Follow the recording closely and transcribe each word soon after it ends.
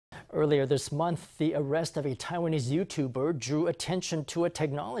Earlier this month, the arrest of a Taiwanese YouTuber drew attention to a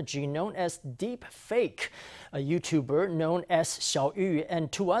technology known as Deepfake. A YouTuber known as Hsiao Yu and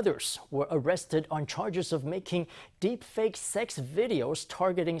two others were arrested on charges of making deepfake sex videos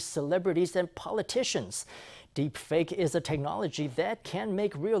targeting celebrities and politicians. Deepfake is a technology that can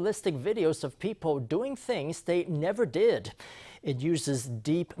make realistic videos of people doing things they never did. It uses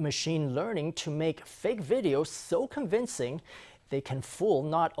deep machine learning to make fake videos so convincing they can fool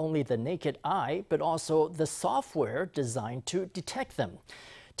not only the naked eye, but also the software designed to detect them.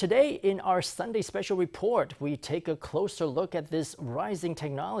 Today, in our Sunday Special Report, we take a closer look at this rising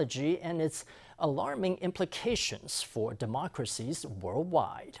technology and its alarming implications for democracies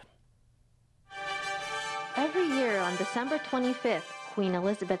worldwide. Every year on December 25th, Queen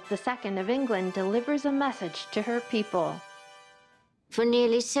Elizabeth II of England delivers a message to her people. For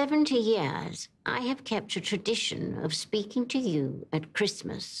nearly 70 years, I have kept a tradition of speaking to you at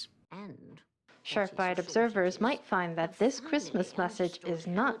Christmas. And sharp-eyed observers might find that this Christmas message is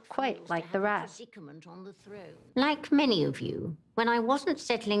not quite like the rest. Like many of you, when I wasn't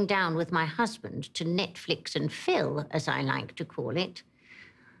settling down with my husband to Netflix and Phil, as I like to call it,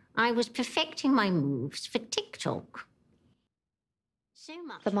 I was perfecting my moves for TikTok.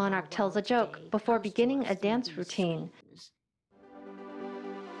 The monarch tells a joke before beginning a dance routine.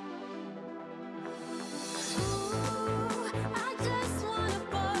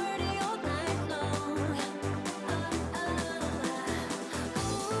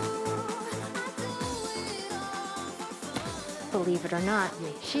 Believe it or not,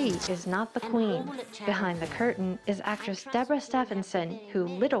 she is not the queen. Behind the curtain is actress Deborah Stephenson, who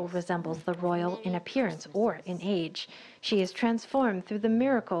little resembles the royal in appearance or in age. She is transformed through the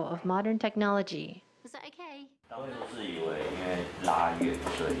miracle of modern technology. Is that okay?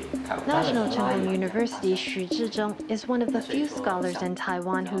 National Cheng Kung University's Xu Zhizheng is one of the few scholars in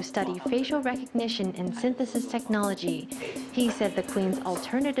Taiwan who study facial recognition and synthesis technology. He said the Queen's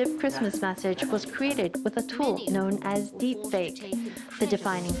alternative Christmas message was created with a tool known as Deepfake. The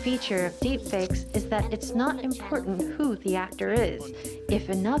defining feature of deepfakes is that it's not important who the actor is. If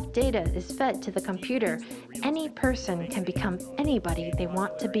enough data is fed to the computer, any person can become anybody they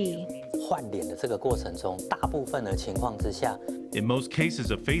want to be. In most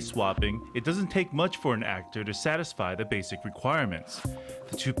cases of face swapping, it doesn't take much for an actor to satisfy the basic requirements.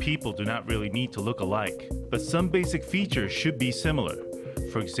 The two people do not really need to look alike, but some basic features should be similar.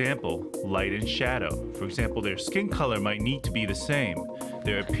 For example, light and shadow. For example, their skin color might need to be the same.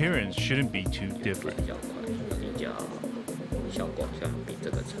 Their appearance shouldn't be too different.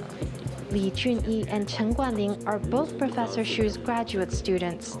 Li Junyi and Chen Guanling are both Professor Xu's graduate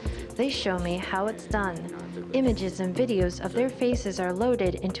students. They show me how it's done. Images and videos of their faces are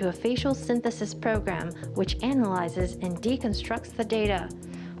loaded into a facial synthesis program, which analyzes and deconstructs the data.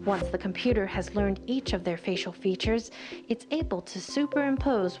 Once the computer has learned each of their facial features, it's able to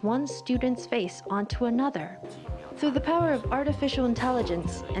superimpose one student's face onto another. Through the power of artificial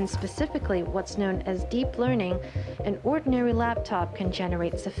intelligence, and specifically what's known as deep learning, an ordinary laptop can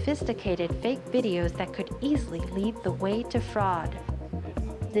generate sophisticated fake videos that could easily lead the way to fraud.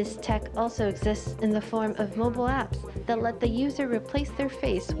 This tech also exists in the form of mobile apps that let the user replace their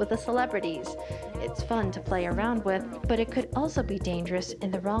face with the celebrities. It's fun to play around with, but it could also be dangerous in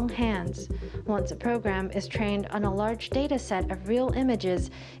the wrong hands. Once a program is trained on a large data set of real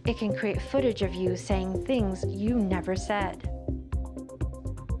images, it can create footage of you saying things you never said.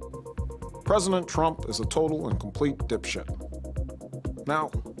 President Trump is a total and complete dipshit.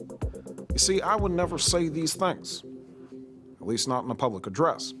 Now, you see, I would never say these things. At least not in a public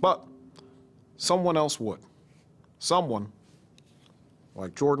address, but someone else would. Someone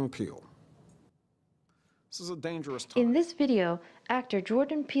like Jordan Peele. This is a dangerous time. In this video, actor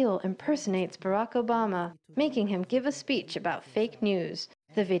Jordan Peele impersonates Barack Obama, making him give a speech about fake news.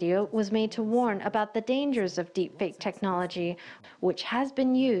 The video was made to warn about the dangers of deepfake technology, which has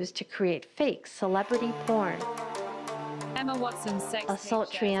been used to create fake celebrity porn. A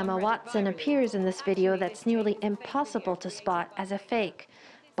sultry Emma Watson appears in this video that's nearly impossible to spot as a fake.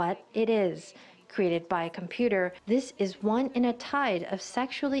 But it is. Created by a computer, this is one in a tide of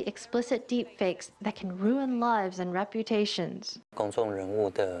sexually explicit deepfakes that can ruin lives and reputations. Photos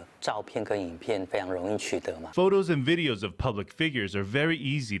and videos of public figures are very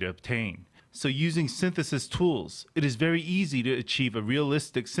easy to obtain. So using synthesis tools, it is very easy to achieve a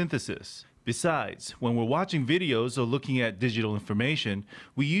realistic synthesis. Besides, when we're watching videos or looking at digital information,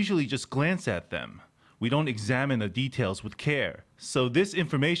 we usually just glance at them. We don't examine the details with care. So this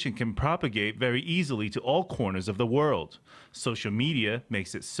information can propagate very easily to all corners of the world. Social media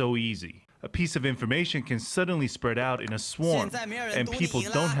makes it so easy. A piece of information can suddenly spread out in a swarm, and people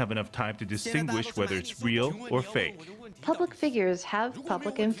don't have enough time to distinguish whether it's real or fake. Public figures have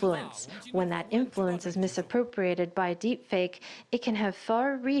public influence. When that influence is misappropriated by deepfake, it can have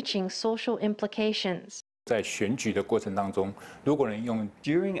far-reaching social implications. During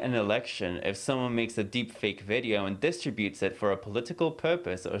an election, if someone makes a deepfake video and distributes it for a political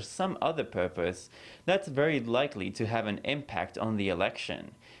purpose or some other purpose, that's very likely to have an impact on the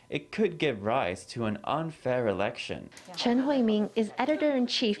election. It could give rise to an unfair election. Chen Huiming is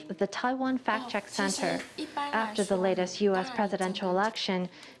editor-in-chief of the Taiwan Fact-Check Center. After the latest U.S. presidential election,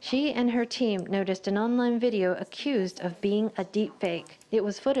 she and her team noticed an online video accused of being a deepfake. It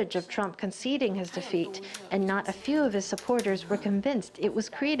was footage of Trump conceding his defeat, and not a few of his supporters were convinced it was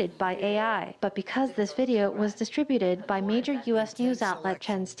created by AI. But because this video was distributed by major U.S. news outlet,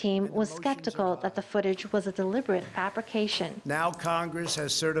 Chen's team was skeptical that the footage was a deliberate fabrication. Now Congress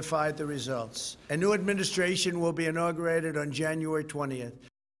has certified the results. A new administration will be inaugurated on January 20th.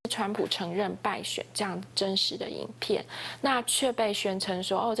 川普承认败选这样真实的影片，那却被宣称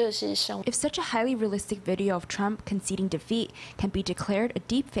说，哦，这个是生。If such a highly realistic video of Trump conceding defeat can be declared a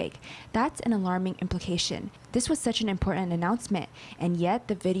deepfake, that's an alarming implication. This was such an important announcement, and yet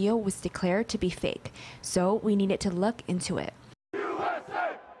the video was declared to be fake. So we needed to look into it.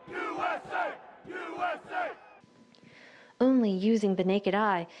 Only using the naked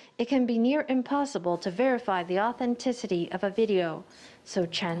eye, it can be near impossible to verify the authenticity of a video. So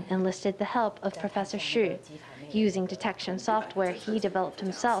Chen enlisted the help of Professor Hsu. Using detection software he developed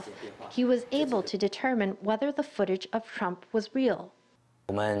himself, he was able to determine whether the footage of Trump was real.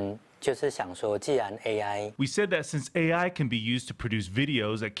 We said that since AI can be used to produce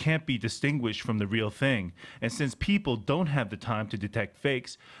videos that can't be distinguished from the real thing, and since people don't have the time to detect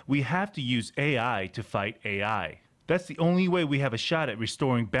fakes, we have to use AI to fight AI. That's the only way we have a shot at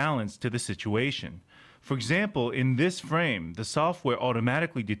restoring balance to the situation. For example, in this frame, the software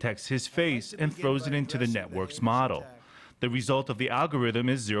automatically detects his face and throws it into the network's model. The result of the algorithm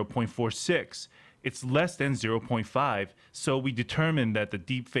is 0.46. It's less than 0.5, so we determined that the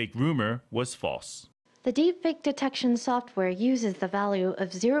deepfake rumor was false. The deepfake detection software uses the value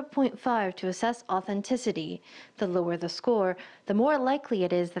of 0.5 to assess authenticity. The lower the score, the more likely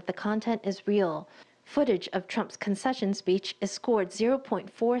it is that the content is real. Footage of Trump's concession speech is scored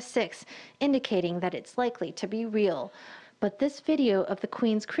 0.46, indicating that it's likely to be real. But this video of the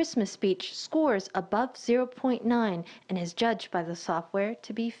Queen's Christmas speech scores above 0.9 and is judged by the software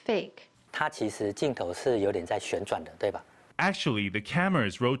to be fake. Actually, the camera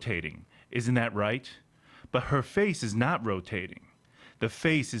is rotating. Isn't that right? But her face is not rotating. The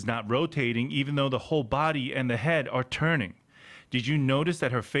face is not rotating even though the whole body and the head are turning. Did you notice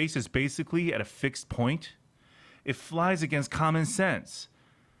that her face is basically at a fixed point? It flies against common sense.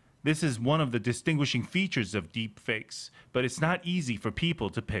 This is one of the distinguishing features of deepfakes, but it's not easy for people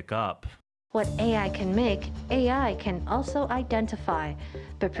to pick up. What AI can make, AI can also identify.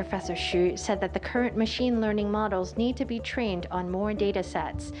 But Professor Hsu said that the current machine learning models need to be trained on more data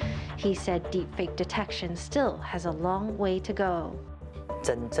sets. He said deepfake detection still has a long way to go.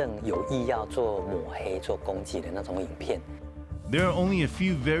 There are only a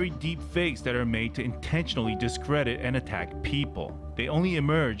few very deep fakes that are made to intentionally discredit and attack people. They only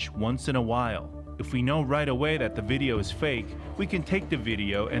emerge once in a while. If we know right away that the video is fake, we can take the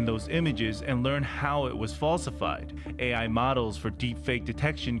video and those images and learn how it was falsified. AI models for deepfake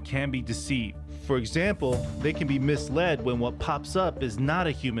detection can be deceived. For example, they can be misled when what pops up is not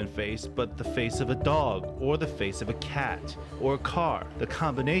a human face, but the face of a dog, or the face of a cat, or a car. The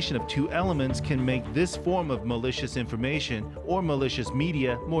combination of two elements can make this form of malicious information or malicious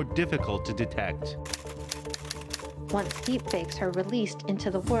media more difficult to detect. Once deepfakes are released into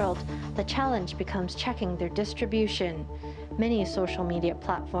the world, the challenge becomes checking their distribution. Many social media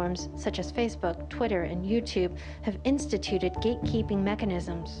platforms, such as Facebook, Twitter, and YouTube, have instituted gatekeeping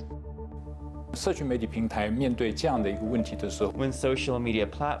mechanisms. When social media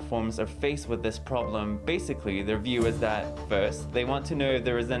platforms are faced with this problem, basically their view is that, first, they want to know if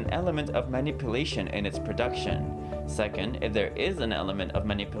there is an element of manipulation in its production. Second, if there is an element of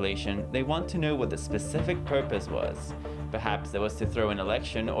manipulation, they want to know what the specific purpose was. Perhaps it was to throw an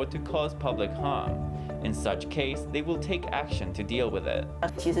election or to cause public harm. In such case, they will take action to deal with it.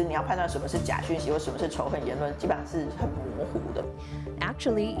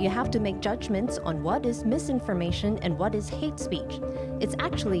 Actually, you have to make judgments on what is misinformation and what is hate speech. It's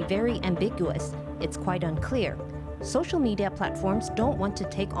actually very ambiguous. It's quite unclear. Social media platforms don't want to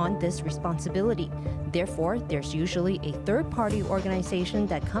take on this responsibility. Therefore, there's usually a third-party organization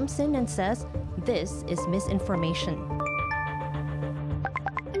that comes in and says, this is misinformation.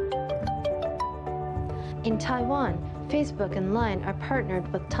 In Taiwan, Facebook and Line are partnered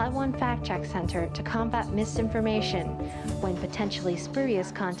with Taiwan Fact Check Center to combat misinformation. When potentially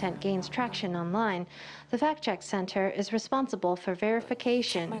spurious content gains traction online, the Fact Check Center is responsible for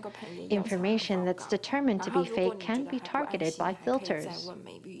verification. Information that's determined to be fake can be targeted by filters.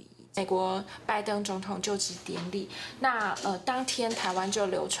 美国拜登总统就职典礼，当天台湾就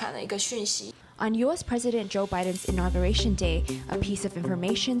流传了一个讯息。 On U.S. President Joe Biden's inauguration day, a piece of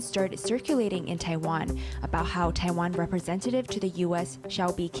information started circulating in Taiwan about how Taiwan representative to the U.S. Hsiao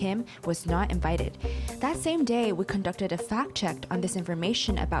Yu was not invited. That same day, we conducted a fact check on this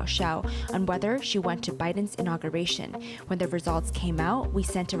information about Hsiao on whether she went to Biden's inauguration. When the results came out, we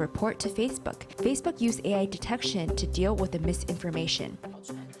sent a report to Facebook. Facebook used AI detection to deal with the misinformation.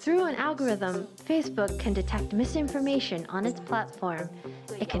 Through an algorithm, Facebook can detect misinformation on its platform.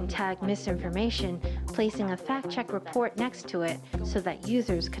 It can tag misinformation, placing a fact-check report next to it so that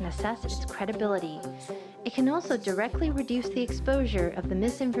users can assess its credibility. It can also directly reduce the exposure of the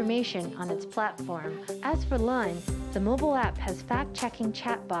misinformation on its platform. As for Line, the mobile app has fact-checking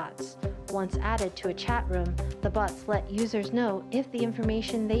chatbots. Once added to a chat room, the bots let users know if the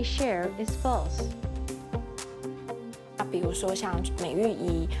information they share is false. 比如说像美玉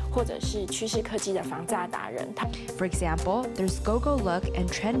仪或者是趋势科技的防诈达人。For example, there's GoGoLook and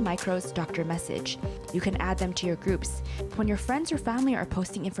Trend Micro's Dr. Message. You can add them to your groups. When your friends or family are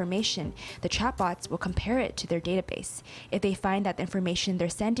posting information, the chatbots will compare it to their database. If they find that the information they're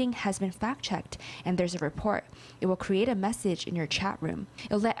sending has been fact-checked and there's a report, it will create a message in your chat room.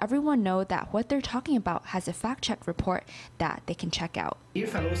 It'll let everyone know that what they're talking about has a fact-check report that they can check out. Dear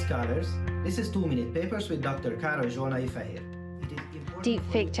fellow scholars, this is 2-Minute Papers with Dr. Caro Jona Ifahir.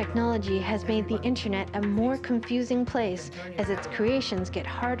 Deepfake technology has made the internet a more confusing place as its creations get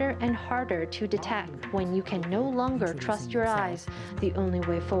harder and harder to detect. When you can no longer trust your eyes, the only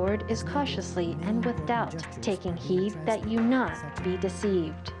way forward is cautiously and with doubt, taking heed that you not be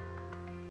deceived.